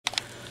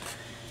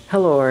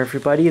Hello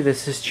everybody,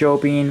 this is Joe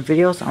Bean,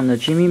 videos on the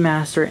Gemmy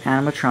Master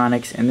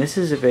animatronics, and this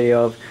is a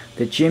video of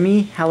the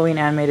Gemmy Halloween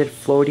animated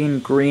floating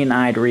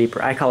green-eyed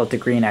Reaper. I call it the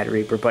green-eyed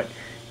Reaper, but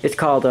it's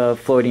called a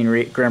floating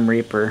Grim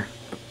Reaper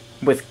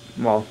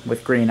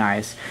with green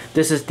eyes.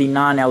 This is the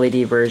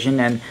non-LED version,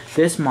 and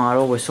this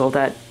model was sold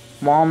at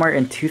Walmart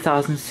in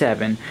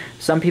 2007.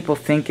 Some people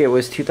think it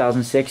was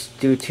 2006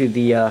 due to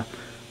the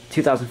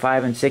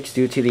 2005 and 6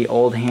 due to the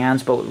old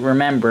hands, but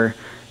remember,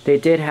 they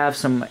did have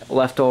some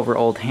leftover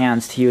old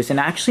hands to use, and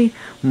actually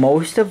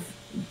most of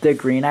the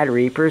green-eyed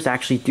Reapers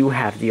actually do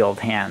have the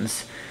old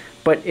hands.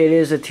 But it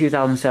is a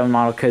 2007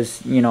 model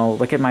because, you know,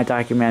 look at my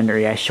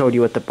documentary. I showed you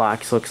what the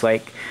box looks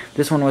like.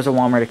 This one was a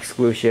Walmart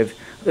exclusive.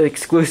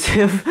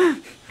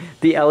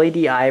 The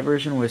LED eye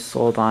version was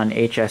sold on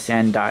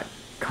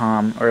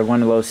hsn.com, or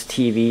one of those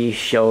TV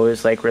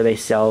shows like where they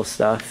sell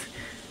stuff,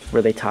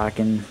 where they talk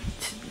and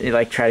they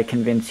like try to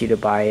convince you to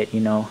buy it, you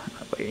know,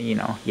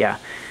 yeah.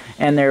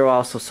 And they're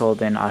also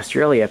sold in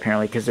Australia,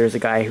 apparently, because there's a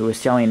guy who was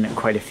selling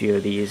quite a few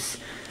of these,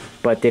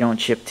 but they don't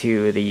ship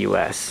to the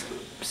US.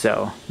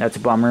 So that's a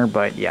bummer,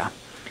 but yeah.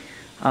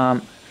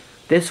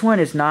 This one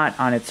is not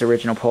on its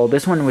original pole.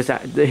 This one was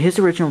his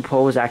original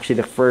pole was actually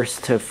the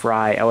first to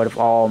fry out of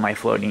all my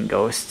floating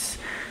ghosts.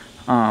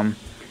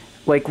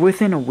 Like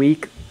within a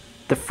week,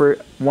 the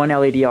first one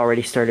LED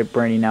already started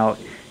burning out,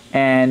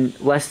 and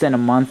less than a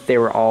month they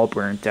were all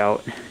burnt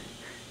out.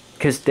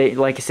 Because they,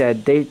 like I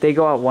said, they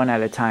go out one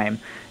at a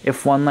time.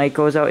 If one light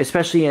goes out,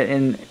 especially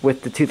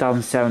with the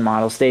 2007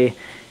 models, the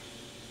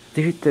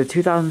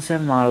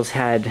 2007 models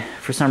had,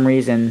 for some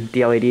reason,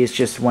 the LEDs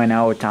just went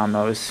out on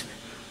those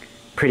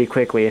pretty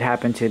quickly. It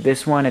happened to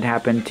this one, it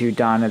happened to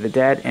Dawn of the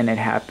Dead, and it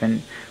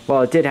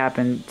did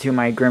happen to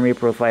my Grim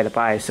Reaper with Light Up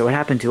Eyes, so it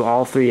happened to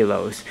all three of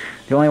those.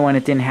 The only one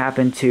it didn't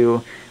happen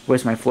to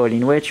was my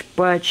Floating Witch,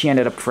 but she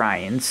ended up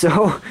frying,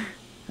 so,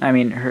 I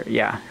mean,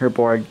 her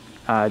board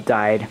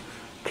died,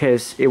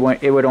 because it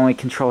would only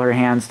control her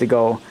hands to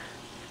go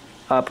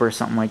up or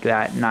something like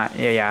that.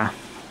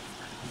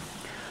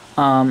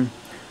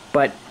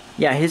 But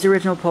yeah, his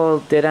original pole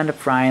did end up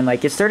frying.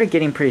 Like, it started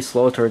getting pretty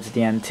slow towards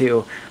the end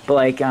too. But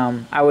like,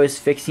 I was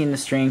fixing the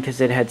string because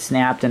it had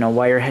snapped and a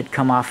wire had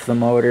come off the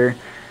motor,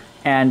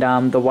 and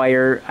the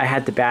wire, I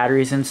had the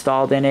batteries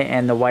installed in it,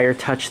 and the wire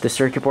touched the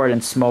circuit board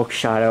and smoke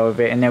shot out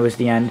of it, and that was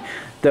the end.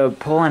 The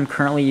pole I'm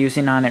currently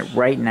using on it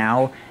right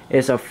now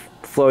is a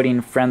floating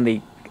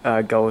friendly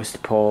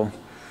ghost pole,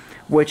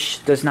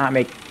 which does not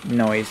make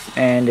noise,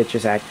 and it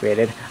just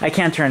activated. I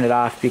can't turn it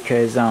off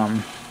because I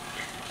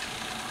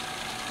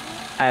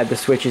have the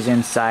switches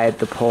inside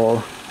the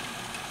pole,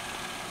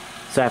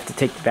 so I have to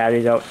take the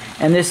batteries out.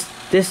 And this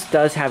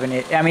does have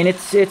I mean,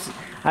 it's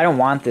I don't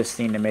want this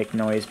thing to make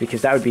noise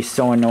because that would be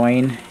so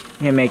annoying,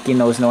 him making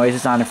those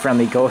noises on a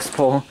friendly ghost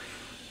pole.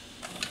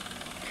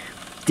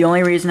 The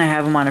only reason I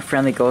have him on a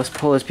friendly ghost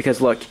pole is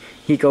because look,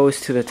 he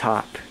goes to the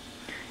top.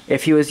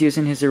 If he was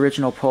using his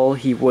original pole,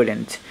 he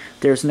wouldn't.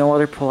 There's no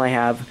other pole I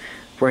have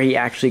where he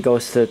actually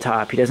goes to the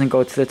top. He doesn't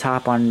go to the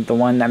top on the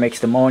one that makes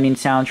the moaning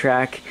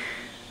soundtrack.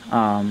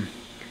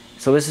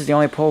 So this is the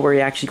only pole where he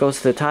actually goes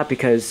to the top,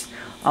 because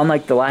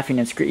unlike the laughing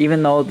and screaming,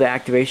 even though the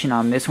activation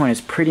on this one is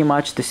pretty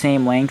much the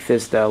same length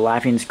as the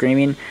laughing and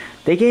screaming,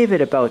 they gave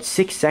it about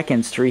 6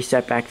 seconds to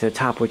reset back to the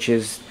top, which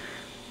is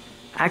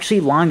actually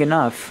long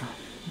enough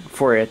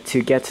for it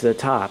to get to the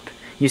top.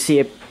 You see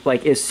it,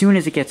 like, as soon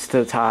as it gets to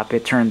the top,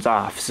 it turns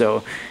off.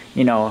 So,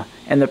 you know,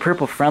 and the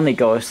purple friendly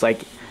ghost,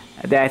 like,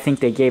 I think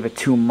they gave it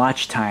too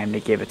much time to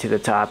give it to the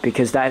top,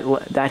 because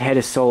that head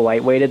is so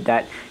lightweighted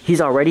that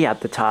he's already at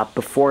the top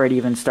before it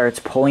even starts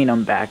pulling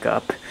him back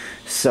up.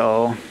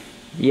 So,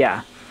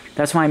 yeah,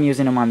 that's why I'm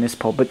using him on this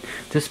pole. But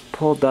this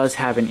pole does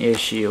have an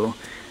issue.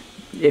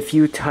 If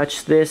you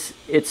touch this,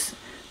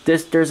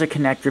 there's a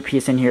connector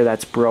piece in here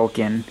that's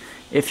broken.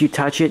 If you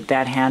touch it,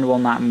 that hand will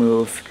not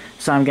move.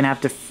 So I'm going to have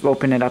to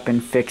open it up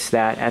and fix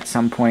that at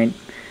some point.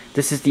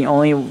 This is the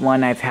only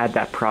one I've had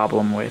that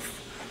problem with.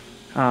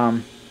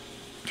 And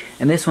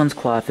this one's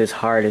cloth is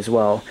hard as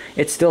well.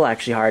 It's still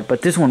actually hard,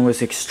 but this one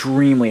was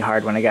extremely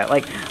hard when I got it.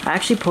 Like, I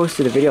actually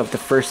posted a video of the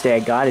first day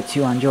I got it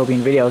too on Joe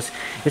Bean Videos.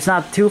 It's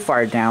not too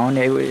far down.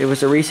 It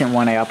was a recent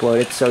one I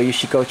uploaded, so you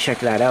should go check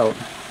that out.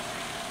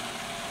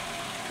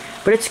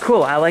 But it's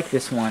cool. I like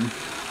this one.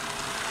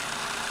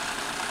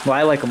 Well,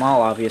 I like them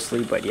all,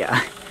 obviously, but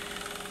yeah.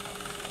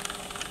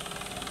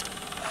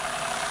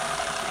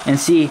 And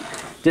see,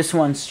 this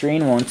one's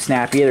string won't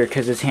snap either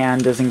because his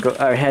hand doesn't go,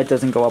 or head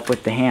doesn't go up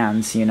with the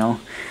hands, you know.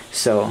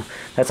 So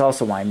that's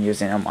also why I'm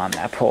using him on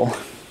that pole.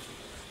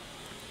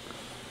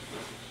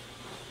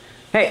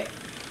 Hey.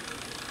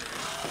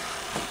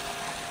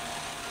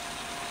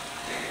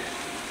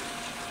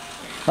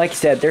 Like I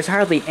said, there's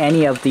hardly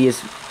any of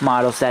these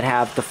models that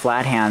have the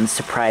flat hands,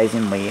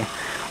 surprisingly.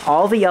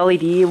 All the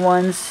LED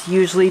ones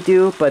usually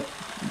do, but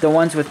the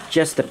ones with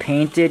just the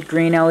painted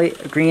green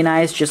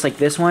eyes, just like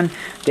this one,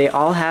 they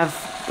all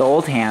have the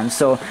old hands.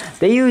 So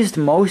they used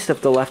most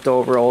of the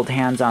leftover old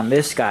hands on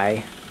this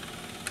guy.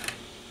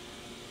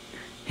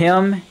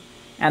 Him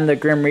And the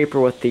Grim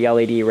Reaper with the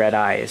LED red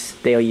eyes,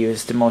 they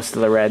used most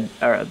of the red,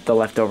 or the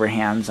leftover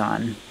hands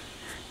on.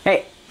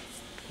 Hey!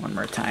 One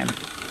more time.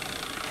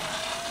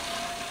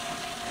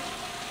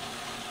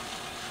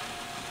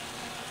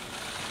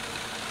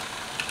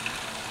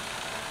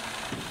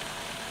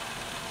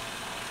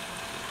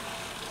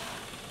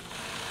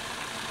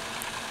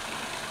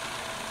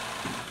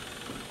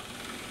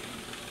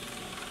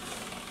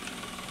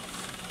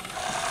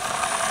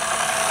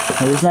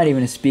 Oh, there's not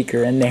even a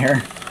speaker in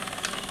there.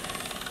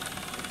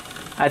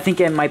 I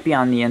think it might be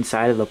on the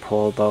inside of the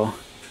pole though.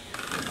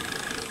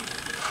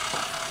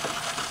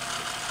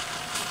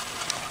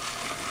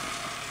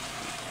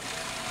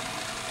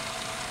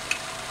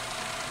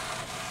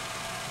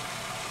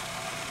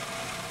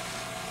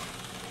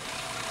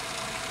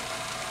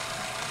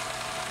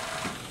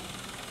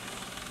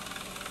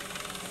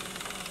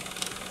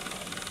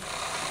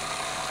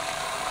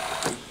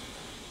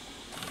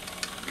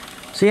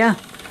 So yeah,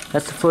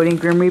 that's the floating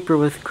Grim Reaper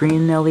with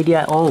green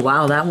LED. Oh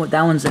wow, that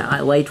one's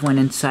light went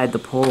inside the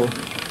pole.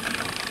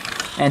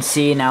 And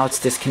see, now it's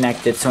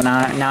disconnected. So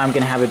now I'm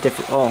gonna have a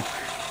different. Oh,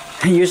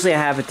 usually I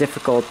have a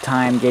difficult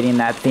time getting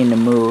that thing to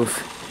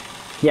move.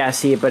 Yeah,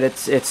 see, but it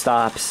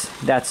stops.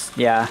 That's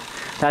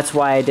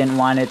why I didn't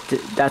want it.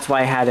 That's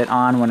why I had it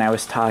on when I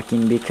was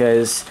talking,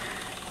 because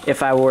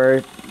if I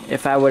would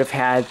have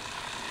had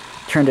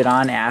turned it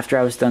on after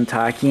I was done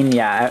talking,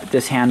 yeah,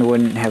 this hand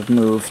wouldn't have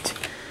moved.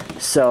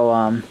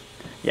 So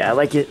yeah,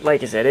 like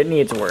I said, it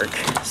needs work.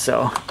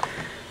 So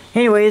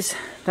anyways,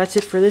 that's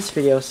it for this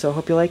video. So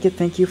hope you like it.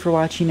 Thank you for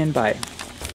watching, and bye.